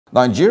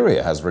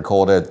Nigeria has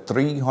recorded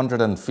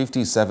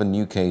 357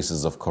 new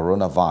cases of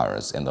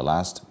coronavirus in the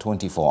last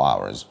 24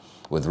 hours,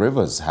 with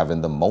Rivers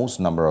having the most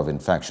number of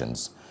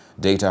infections.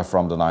 Data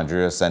from the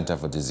Nigeria Center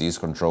for Disease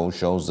Control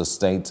shows the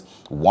state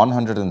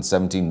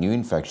 170 new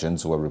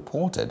infections were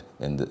reported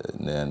in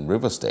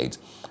Rivers State,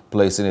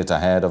 placing it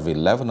ahead of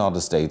 11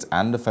 other states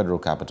and the Federal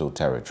Capital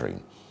Territory.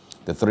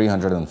 The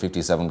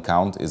 357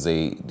 count is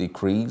a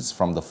decrease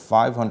from the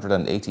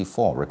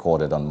 584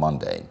 recorded on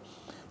Monday.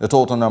 The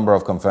total number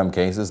of confirmed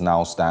cases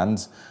now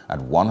stands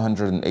at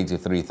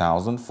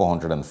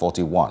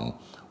 183,441,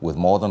 with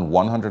more than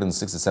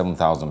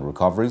 167,000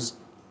 recoveries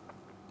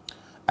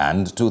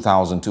and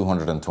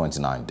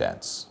 2,229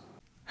 deaths.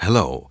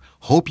 Hello,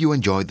 hope you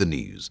enjoyed the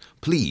news.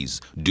 Please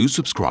do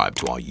subscribe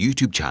to our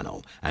YouTube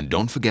channel and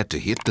don't forget to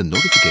hit the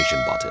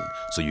notification button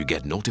so you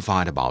get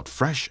notified about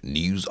fresh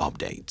news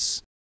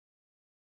updates.